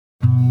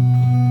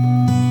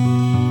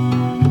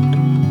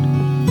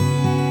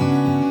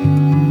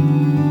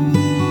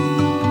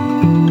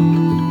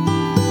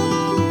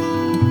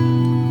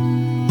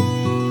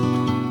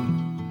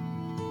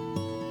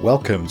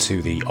Welcome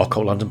to the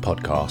Occult London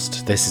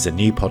podcast. This is a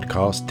new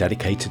podcast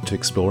dedicated to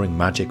exploring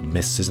magic,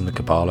 mysticism, the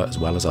Kabbalah, as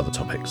well as other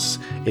topics.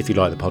 If you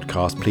like the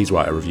podcast, please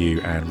write a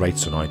review and rate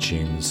it on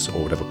iTunes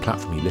or whatever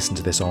platform you listen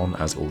to this on,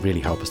 as it will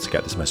really help us to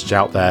get this message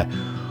out there.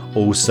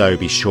 Also,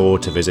 be sure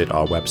to visit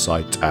our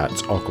website at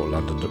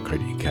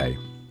occultlondon.co.uk.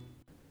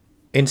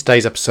 In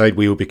today's episode,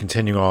 we will be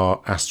continuing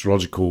our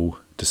astrological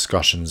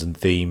discussions and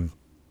theme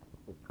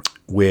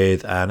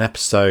with an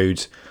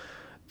episode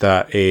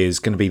that is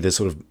going to be the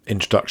sort of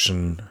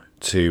introduction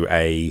to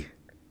a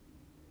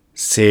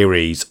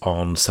series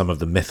on some of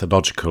the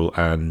mythological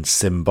and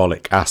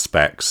symbolic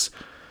aspects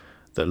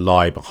that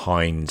lie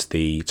behind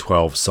the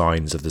 12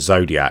 signs of the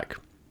zodiac.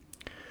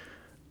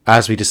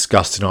 As we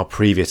discussed in our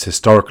previous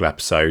historical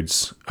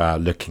episodes,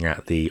 looking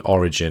at the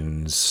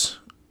origins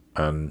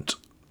and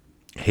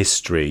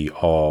history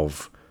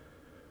of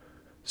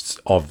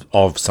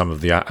some of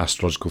the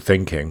astrological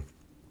thinking,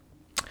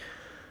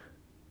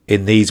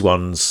 in these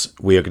ones,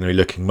 we are going to be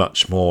looking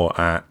much more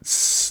at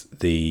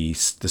the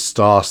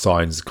star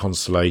signs, the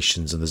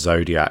constellations, and the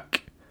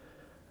zodiac,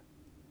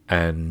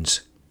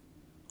 and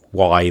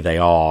why they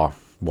are.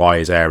 Why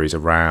is Aries a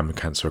ram,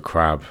 Cancer a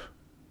crab,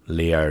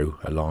 Leo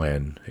a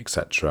lion,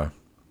 etc.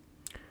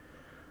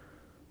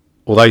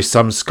 Although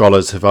some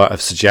scholars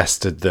have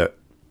suggested that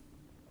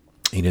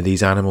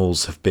these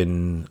animals have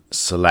been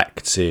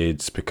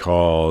selected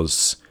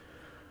because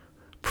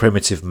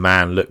primitive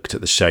man looked at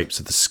the shapes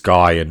of the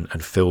sky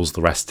and fills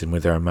the rest in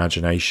with their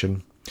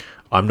imagination.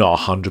 I'm not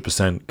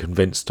 100%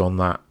 convinced on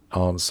that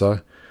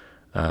answer,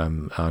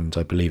 and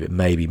I believe it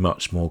may be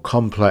much more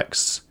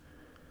complex,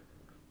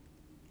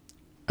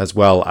 as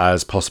well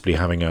as possibly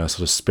having a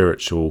sort of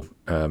spiritual,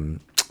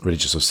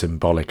 religious or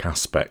symbolic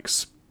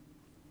aspects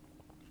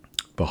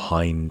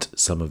behind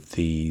some of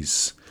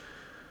these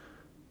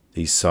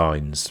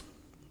signs.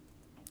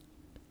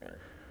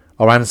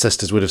 Our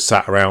ancestors would have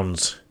sat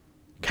around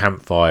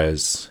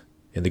campfires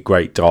in the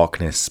great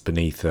darkness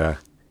beneath the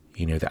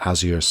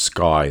azure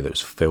sky that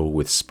was filled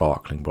with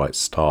sparkling bright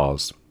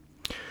stars,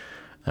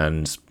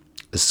 and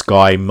the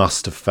sky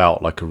must have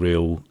felt like a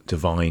real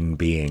divine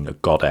being, a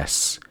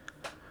goddess,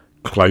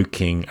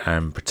 cloaking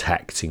and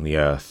protecting the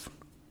earth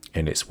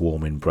in its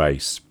warm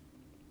embrace.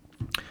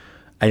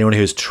 Anyone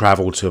who has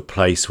travelled to a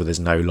place where there's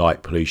no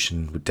light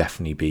pollution would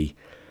definitely be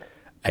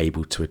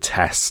able to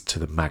attest to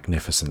the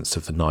magnificence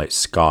of the night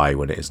sky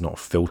when it is not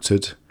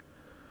filtered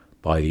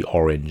by the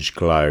orange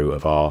glow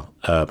of our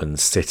urban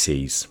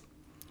cities.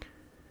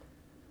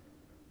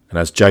 And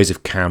as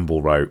Joseph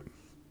Campbell wrote,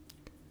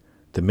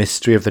 "The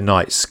mystery of the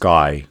night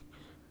sky,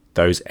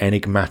 those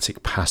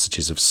enigmatic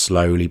passages of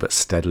slowly but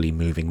steadily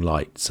moving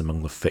lights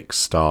among the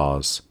fixed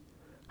stars,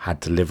 had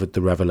delivered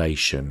the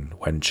revelation,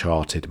 when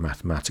charted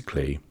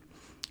mathematically,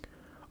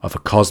 of a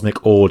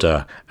cosmic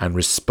order and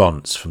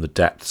response from the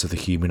depths of the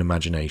human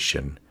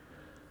imagination.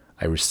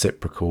 A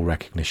reciprocal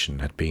recognition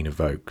had been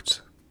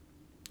evoked.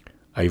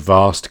 A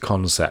vast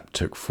concept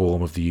took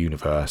form of the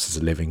universe as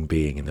a living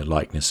being in the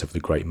likeness of the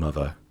Great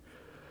Mother,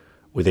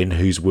 within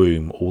whose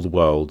womb all the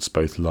worlds,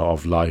 both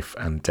of life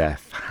and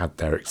death, had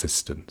their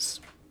existence."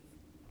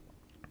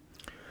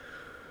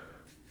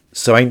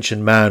 So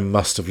ancient man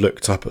must have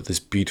looked up at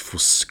this beautiful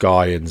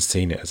sky and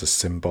seen it as a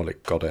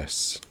symbolic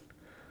goddess,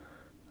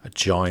 a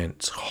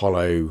giant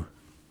hollow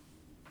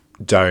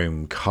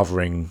dome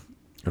covering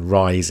and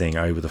rising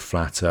over the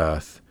flat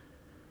earth.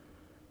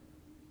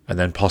 And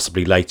then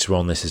possibly later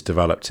on this is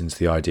developed into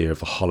the idea of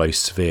the hollow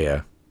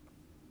sphere,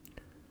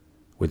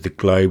 with the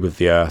globe of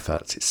the earth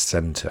at its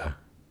centre.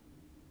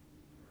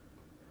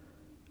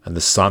 And the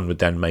sun would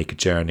then make a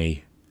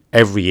journey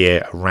every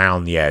year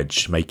around the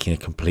edge, making a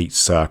complete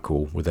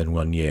circle within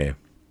 1 year.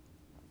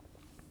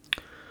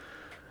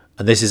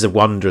 And this is a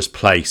wondrous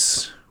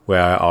place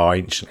where our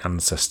ancient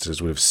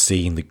ancestors would have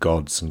seen the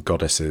gods and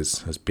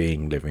goddesses as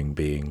being living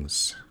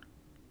beings.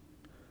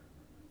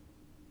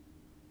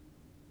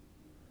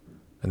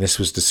 And this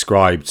was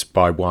described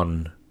by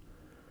one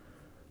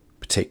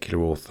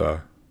particular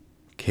author,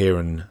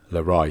 Kieran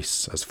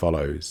Larice, as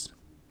follows: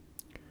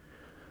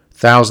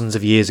 "Thousands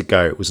of years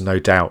ago, it was no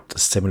doubt a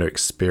similar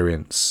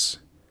experience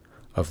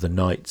of the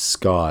night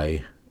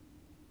sky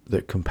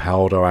that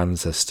compelled our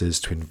ancestors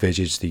to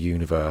envisage the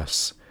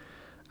universe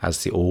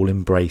as the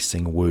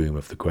all-embracing womb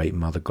of the great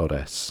Mother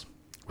Goddess,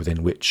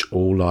 within which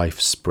all life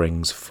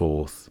springs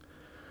forth,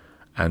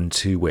 and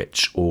to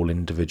which all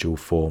individual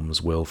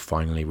forms will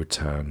finally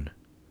return.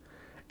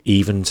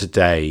 Even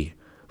today,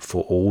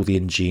 for all the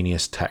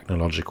ingenious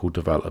technological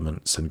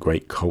developments and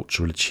great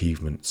cultural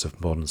achievements of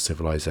modern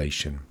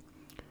civilization,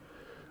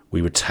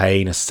 we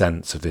retain a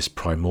sense of this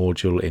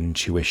primordial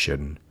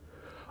intuition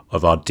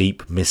of our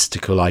deep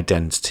mystical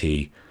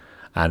identity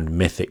and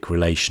mythic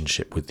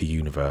relationship with the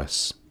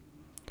universe.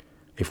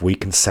 If we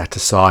can set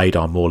aside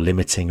our more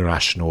limiting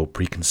rational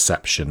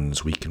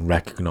preconceptions, we can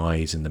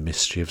recognize in the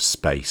mystery of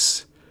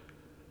space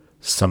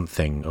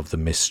something of the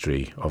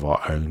mystery of our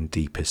own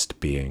deepest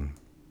being."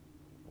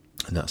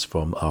 And that's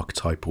from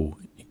Archetypal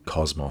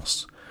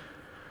Cosmos,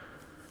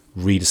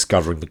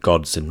 Rediscovering the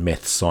Gods in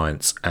Myth,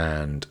 Science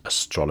and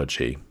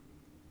Astrology.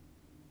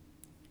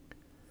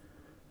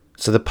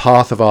 So the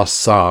path of our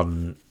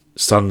sun's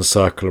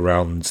circle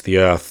around the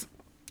Earth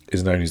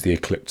is known as the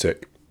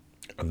ecliptic,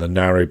 and the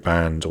narrow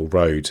band or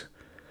road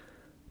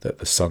that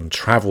the sun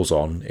travels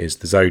on is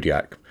the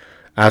zodiac.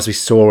 As we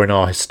saw in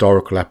our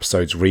historical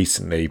episodes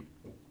recently,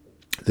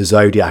 the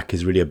zodiac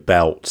is really a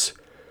belt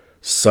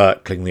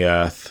circling the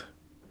Earth,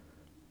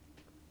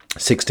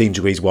 16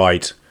 degrees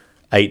wide,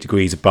 8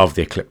 degrees above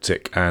the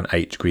ecliptic and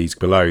 8 degrees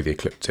below the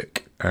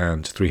ecliptic,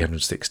 and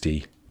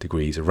 360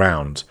 degrees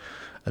around.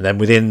 And then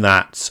within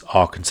that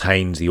are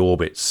contained the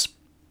orbits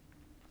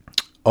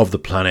of the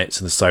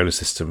planets in the solar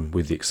system,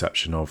 with the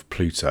exception of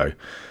Pluto.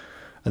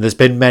 And there's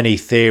been many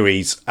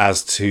theories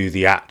as to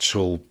the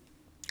actual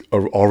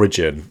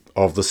origin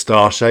of the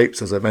star shapes,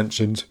 as I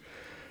mentioned.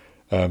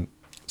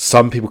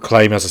 Some people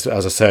claim, as I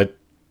said,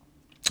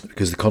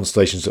 because the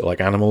constellations look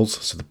like animals,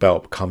 so the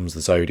belt becomes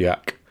the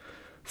zodiac,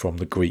 from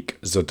the Greek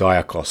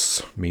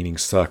zodiakos, meaning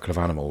circle of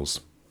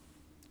animals.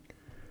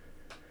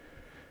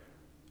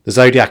 The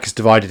zodiac is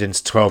divided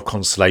into 12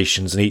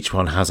 constellations, and each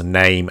one has a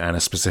name and a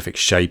specific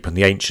shape, and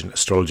the ancient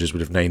astrologers would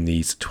have named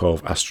these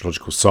 12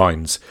 astrological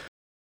signs.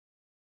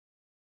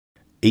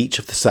 Each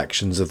of the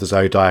sections of the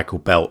zodiacal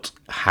belt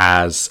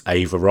has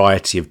a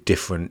variety of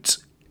different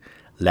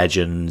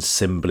legends,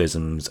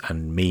 symbolisms,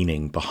 and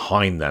meaning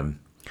behind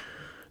them.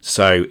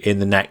 So in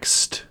the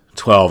next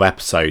 12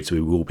 episodes,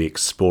 we will be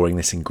exploring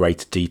this in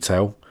greater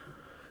detail,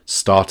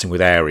 starting with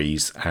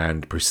Aries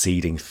and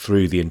proceeding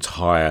through the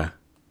entire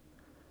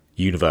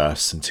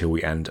universe until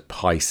we end at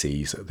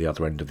Pisces at the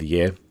other end of the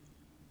year.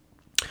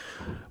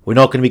 We're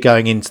not going to be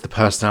going into the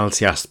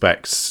personality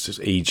aspects,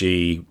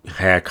 e.g.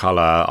 hair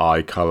colour,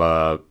 eye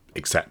colour,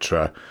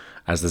 etc.,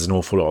 as there's an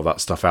awful lot of that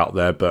stuff out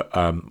there, but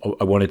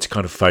I wanted to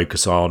kind of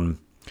focus on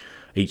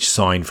each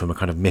sign from a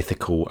kind of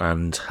mythical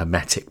and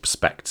hermetic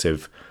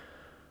perspective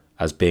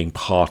as being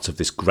part of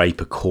this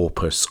greater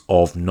corpus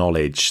of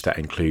knowledge that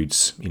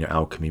includes,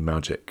 alchemy,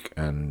 magic,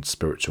 and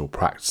spiritual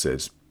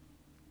practices.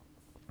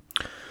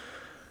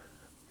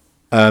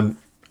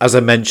 As I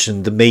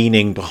mentioned, the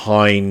meaning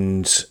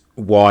behind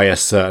why a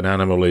certain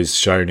animal is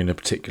shown in a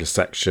particular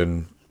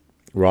section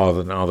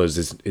rather than others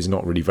is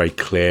not really very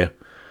clear.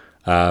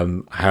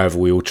 However,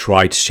 we will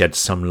try to shed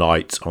some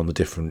light on the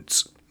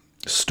different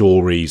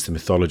stories, the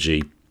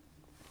mythology,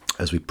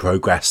 as we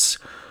progress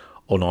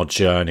on our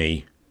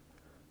journey.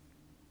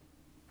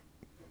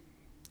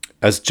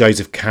 As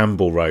Joseph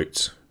Campbell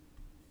wrote,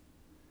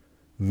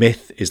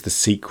 myth is the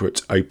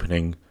secret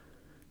opening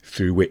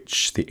through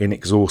which the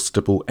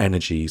inexhaustible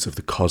energies of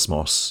the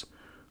cosmos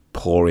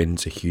pour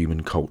into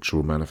human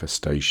cultural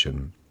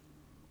manifestation.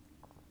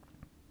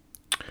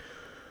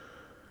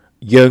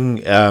 Jung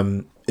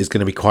is going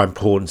to be quite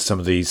important to some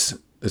of this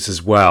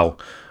as well.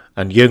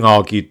 And Jung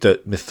argued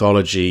that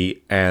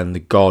mythology and the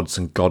gods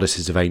and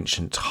goddesses of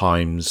ancient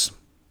times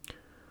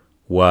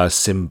were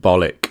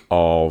symbolic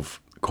of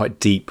quite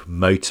deep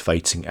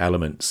motivating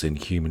elements in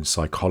human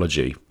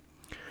psychology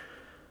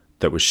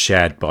that was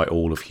shared by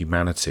all of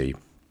humanity.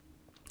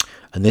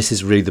 And this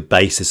is really the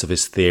basis of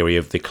his theory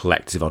of the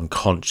collective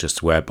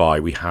unconscious,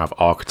 whereby we have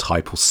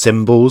archetypal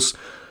symbols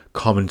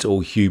common to all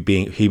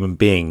human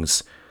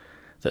beings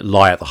that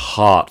lie at the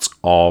heart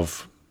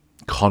of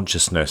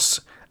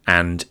consciousness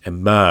and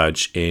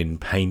emerge in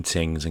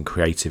paintings and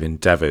creative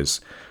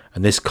endeavours.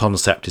 And this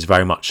concept is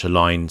very much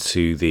aligned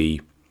to the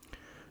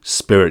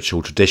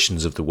spiritual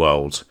traditions of the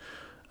world,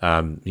 by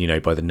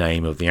the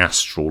name of the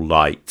astral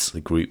light,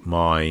 the group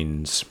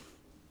mind,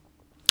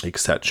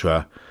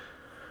 etc.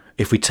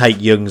 If we take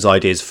Jung's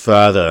ideas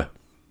further,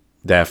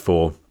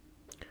 therefore,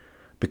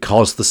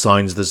 because the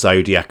signs of the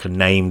zodiac are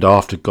named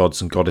after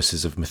gods and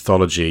goddesses of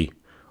mythology,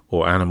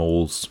 or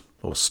animals,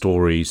 or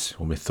stories,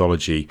 or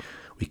mythology,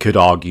 we could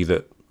argue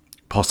that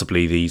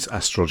possibly these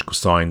astrological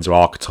signs are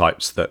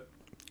archetypes that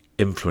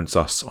influence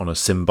us on a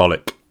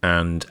symbolic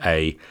and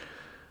a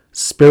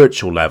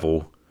spiritual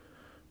level,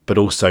 but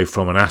also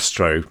from an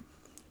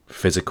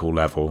astrophysical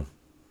level,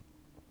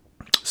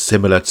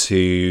 similar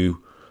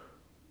to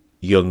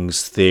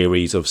Jung's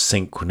theories of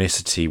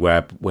synchronicity,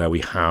 where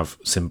we have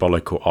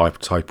symbolic or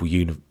archetypal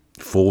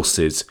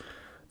forces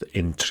that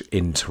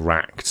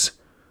interact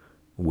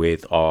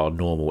with our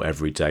normal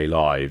everyday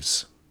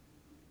lives.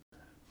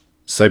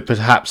 So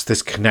perhaps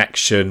this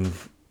connection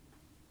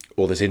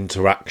or this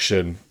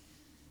interaction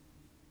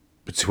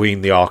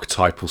between the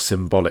archetypal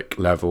symbolic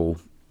level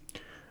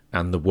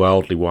and the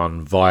worldly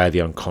one via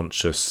the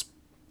unconscious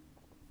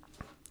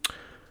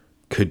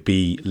could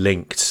be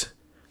linked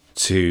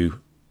to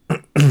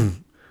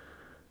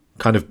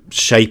kind of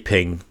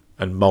shaping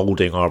and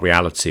moulding our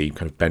reality,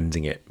 kind of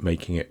bending it,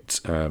 making it,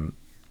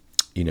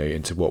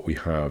 into what we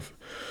have.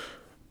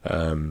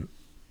 So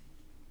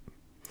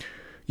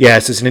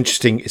it's an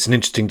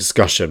interesting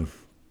discussion.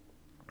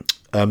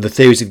 The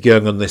theories of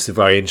Jung on this are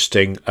very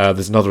interesting.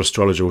 There's another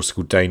astrologer also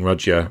called Dane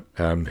Rudhyar,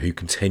 who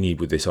continued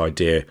with this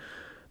idea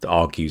that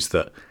argues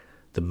that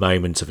the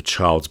moment of a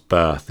child's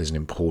birth is an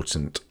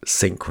important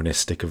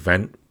synchronistic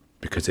event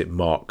because it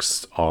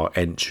marks our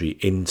entry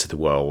into the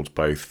world,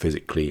 both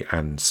physically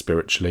and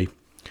spiritually.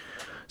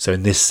 So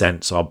in this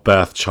sense, our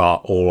birth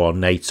chart or our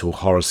natal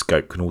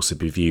horoscope can also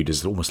be viewed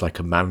as almost like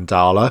a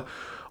mandala,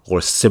 or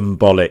a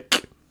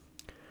symbolic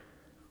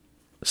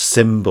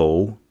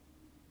symbol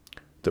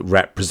that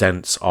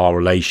represents our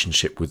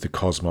relationship with the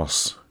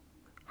cosmos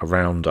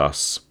around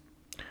us.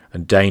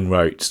 And Dane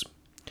wrote,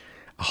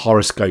 a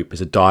horoscope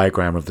is a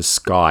diagram of the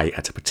sky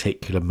at a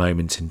particular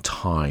moment in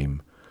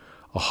time.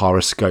 A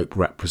horoscope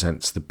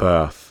represents the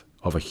birth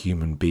of a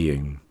human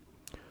being.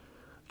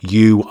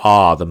 You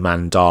are the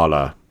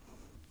mandala.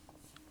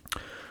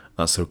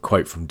 That's a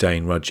quote from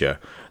Dane Rudhyar.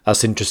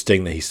 That's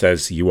interesting that he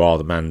says you are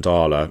the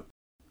mandala.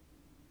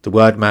 The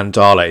word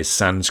mandala is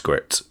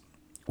Sanskrit,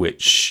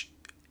 which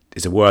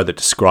is a word that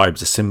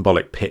describes a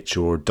symbolic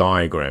picture or a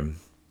diagram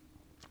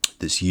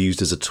that's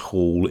used as a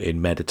tool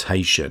in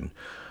meditation.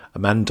 A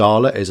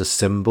mandala is a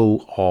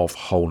symbol of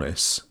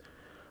wholeness,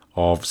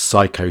 of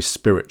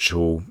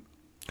psycho-spiritual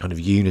kind of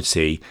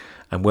unity.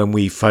 And when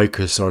we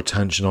focus our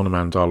attention on a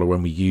mandala,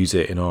 when we use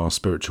it in our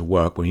spiritual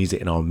work, when we use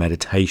it in our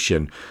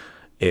meditation,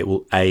 it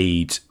will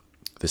aid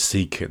the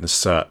seeker in the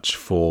search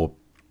for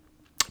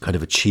kind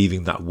of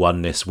achieving that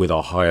oneness with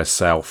our higher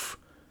self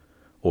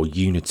or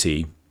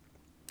unity.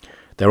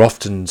 They're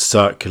often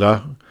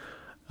circular.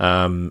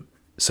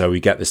 So we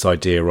get this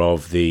idea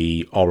of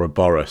the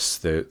Ouroboros,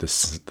 the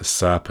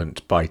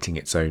serpent biting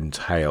its own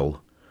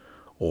tail,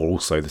 or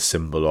also the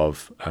symbol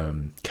of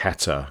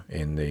Keter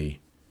in the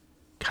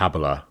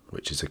Kabbalah,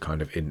 which is a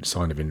kind of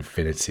sign of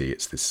infinity.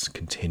 It's this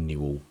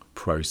continual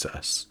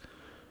process.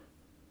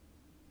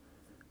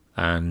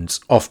 And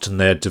often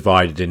they're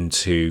divided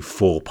into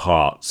 4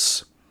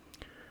 parts,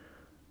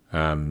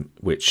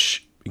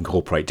 which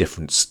incorporate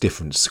different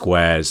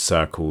squares,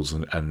 circles,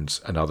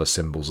 and other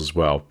symbols as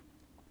well.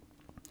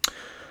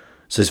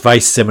 So it's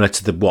very similar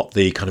to what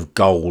the kind of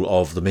goal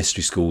of the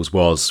mystery schools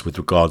was with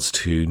regards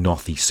to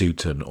Nathi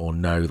Sutan, or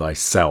know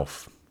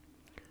thyself.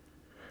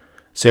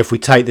 So if we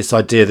take this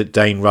idea that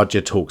Dane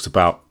Rudhyar talks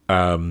about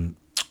the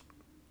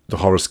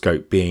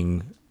horoscope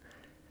being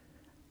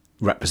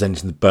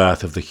representing the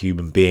birth of the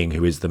human being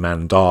who is the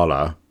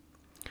mandala,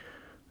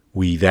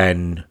 we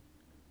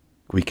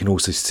can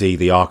also see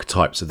the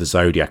archetypes of the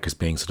zodiac as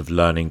being sort of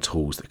learning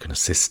tools that can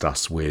assist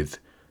us with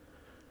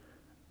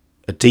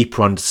a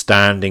deeper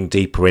understanding,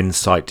 deeper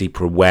insight,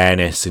 deeper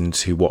awareness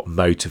into what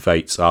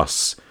motivates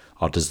us,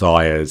 our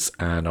desires,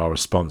 and our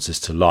responses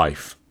to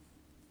life.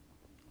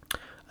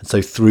 And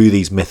so through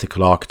these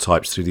mythical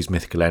archetypes, through these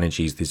mythical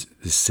energies, these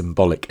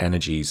symbolic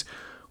energies,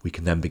 we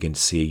can then begin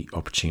to see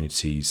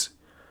opportunities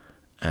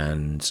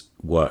and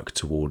work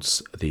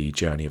towards the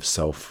journey of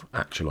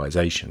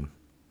self-actualization.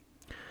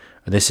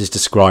 And this is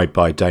described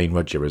by Dane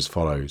Rudhyar as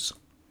follows.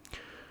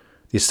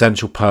 The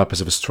essential purpose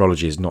of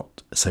astrology is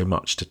not so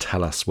much to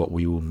tell us what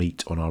we will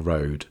meet on our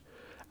road,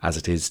 as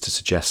it is to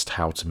suggest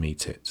how to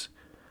meet it,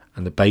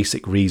 and the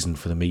basic reason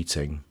for the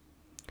meeting,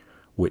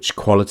 which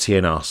quality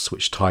in us,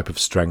 which type of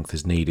strength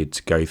is needed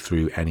to go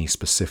through any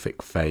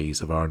specific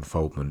phase of our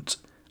unfoldment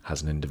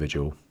as an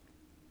individual.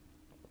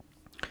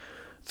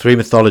 Through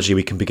mythology,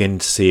 we can begin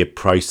to see a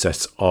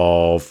process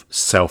of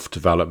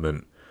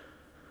self-development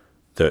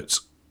that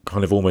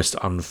kind of almost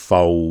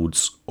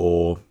unfolds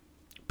or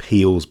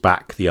peels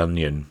back the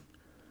onion.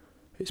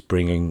 It's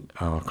bringing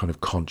our kind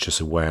of conscious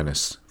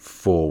awareness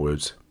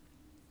forward.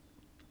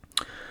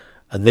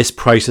 And this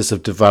process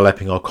of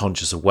developing our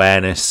conscious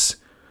awareness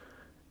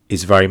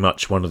is very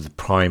much one of the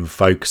prime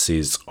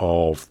focuses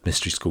of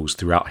mystery schools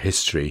throughout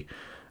history.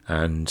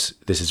 And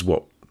this is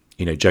what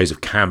Joseph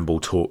Campbell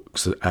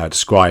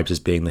describes as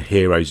being the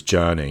hero's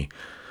journey.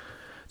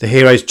 The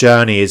hero's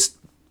journey is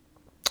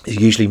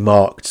usually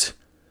marked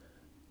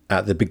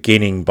at the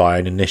beginning by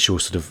an initial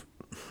sort of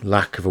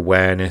lack of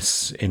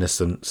awareness,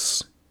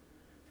 innocence,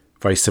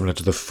 very similar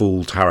to the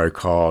Fool tarot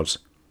card,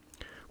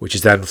 which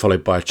is then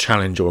followed by a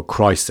challenge or a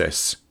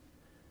crisis,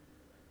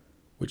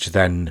 which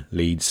then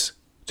leads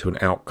to an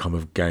outcome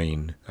of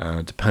gain,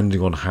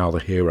 depending on how the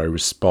hero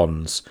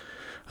responds.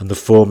 And the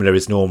formula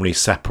is normally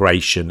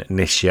separation,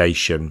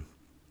 initiation,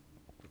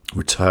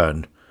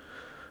 return,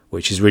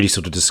 which is really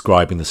sort of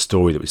describing the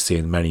story that we see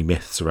in many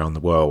myths around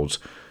the world.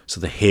 So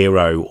the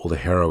hero or the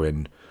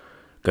heroine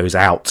goes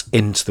out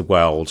into the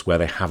world where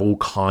they have all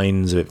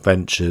kinds of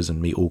adventures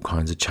and meet all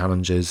kinds of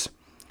challenges,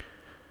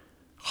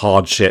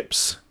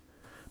 hardships,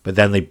 but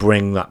then they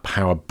bring that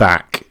power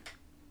back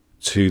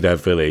to their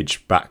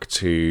village, back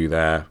to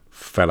their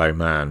fellow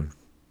man.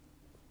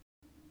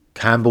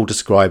 Campbell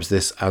describes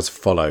this as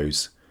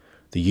follows.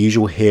 The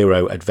usual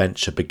hero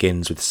adventure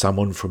begins with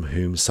someone from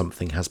whom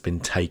something has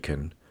been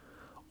taken,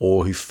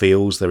 or who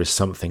feels there is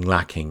something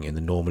lacking in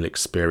the normal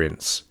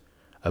experience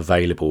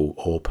available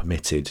or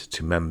permitted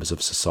to members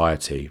of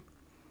society.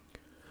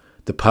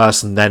 The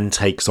person then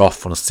takes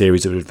off on a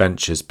series of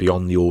adventures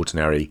beyond the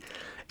ordinary,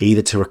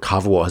 either to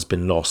recover what has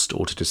been lost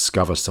or to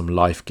discover some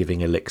life-giving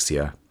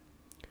elixir.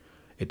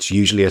 It's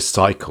usually a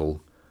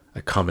cycle,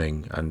 a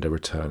coming and a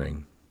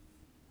returning.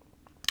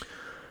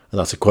 And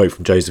that's a quote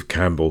from Joseph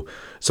Campbell.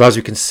 So as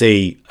we can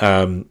see,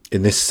 in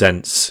this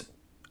sense,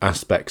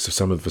 aspects of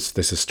some of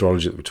this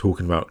astrology that we're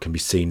talking about can be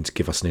seen to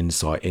give us an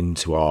insight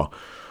into our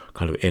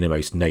kind of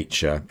innermost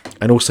nature,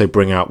 and also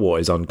bring out what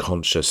is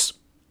unconscious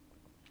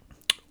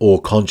or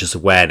conscious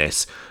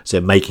awareness, so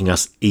making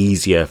us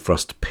easier for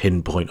us to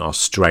pinpoint our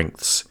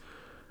strengths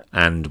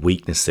and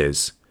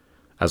weaknesses.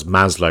 As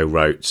Maslow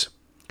wrote,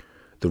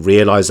 the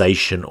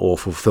realization or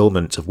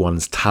fulfillment of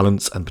one's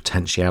talents and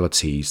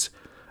potentialities,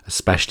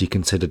 especially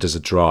considered as a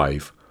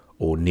drive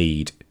or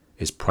need,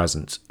 is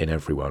present in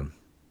everyone.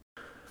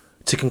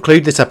 To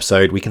conclude this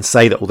episode, we can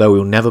say that although we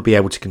will never be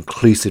able to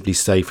conclusively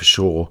say for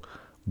sure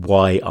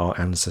why our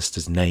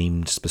ancestors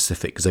named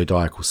specific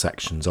zodiacal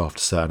sections after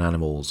certain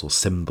animals or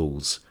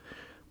symbols,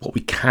 what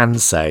we can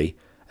say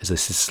is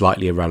this is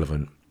slightly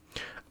irrelevant.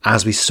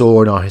 As we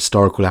saw in our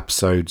historical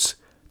episodes,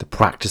 the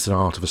practice and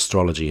art of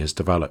astrology has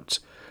developed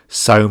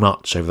so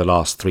much over the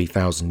last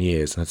 3,000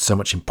 years and had so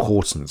much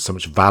importance, so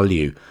much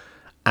value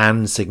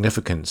and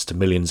significance to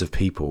millions of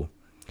people,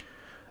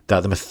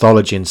 that the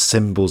mythology and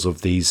symbols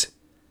of these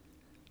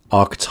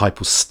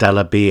archetypal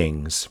stellar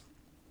beings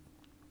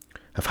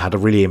have had a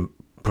really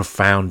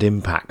profound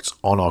impact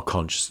on our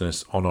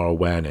consciousness, on our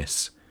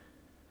awareness.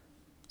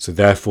 So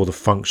therefore the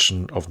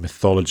function of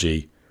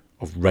mythology,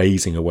 of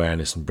raising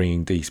awareness and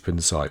bringing deep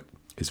insight,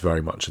 is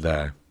very much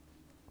there.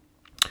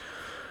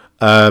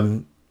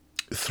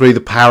 Through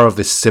the power of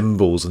these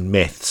symbols and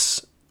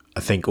myths, I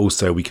think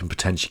also we can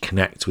potentially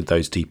connect with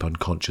those deep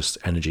unconscious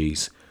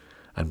energies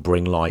and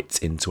bring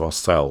light into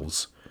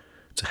ourselves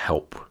to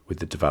help with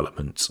the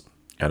development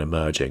and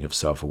emerging of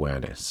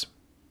self-awareness.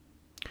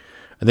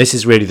 And this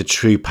is really the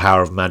true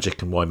power of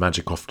magic, and why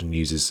magic often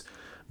uses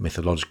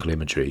mythological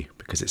imagery,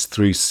 because it's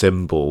through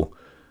symbol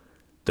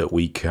that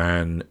we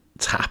can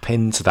tap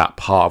into that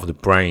part of the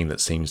brain that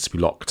seems to be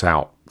locked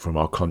out from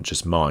our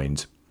conscious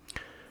mind.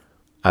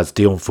 As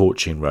Dion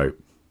Fortune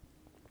wrote,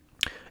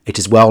 it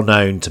is well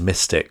known to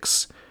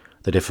mystics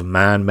that if a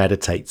man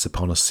meditates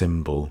upon a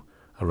symbol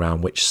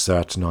around which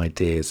certain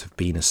ideas have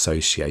been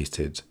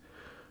associated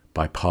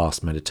by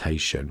past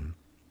meditation,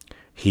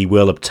 he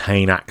will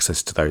obtain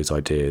access to those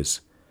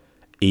ideas,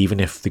 even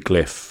if the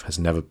glyph has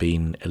never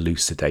been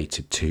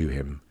elucidated to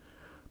him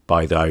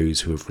by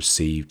those who have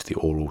received the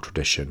oral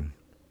tradition,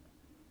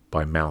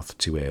 by mouth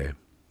to ear.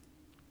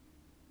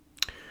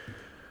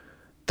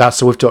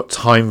 That's all we've got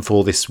time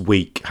for this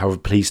week. However,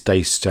 please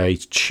stay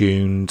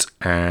tuned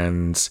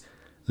and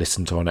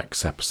listen to our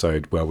next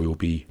episode, where we will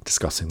be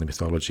discussing the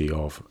mythology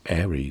of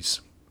Aries.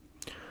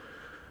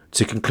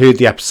 To conclude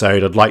the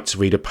episode, I'd like to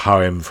read a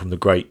poem from the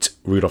great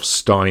Rudolf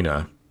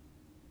Steiner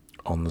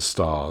on the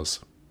stars.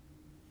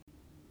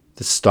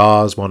 The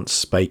stars once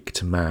spake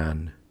to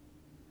man,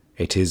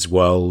 it is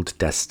world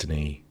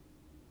destiny,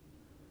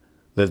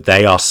 that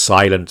they are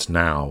silent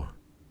now.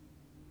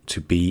 To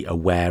be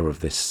aware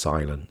of this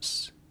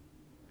silence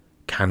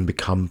can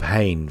become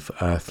pain for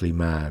earthly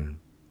man,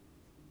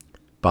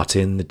 but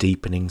in the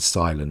deepening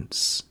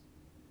silence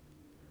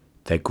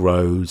there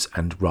grows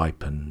and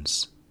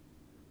ripens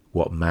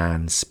what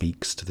man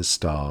speaks to the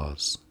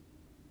stars.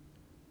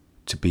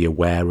 To be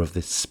aware of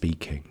this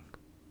speaking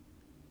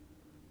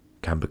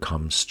can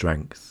become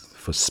strength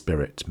for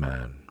spirit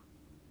man.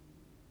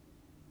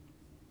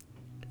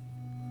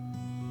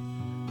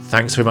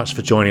 Thanks very much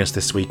for joining us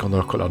this week on the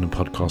Occult London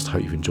podcast.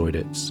 Hope you've enjoyed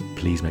it.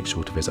 Please make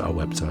sure to visit our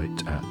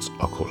website at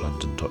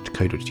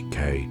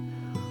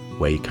occultlondon.co.uk,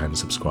 where you can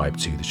subscribe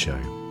to the show.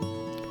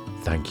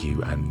 Thank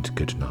you and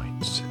good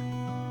night.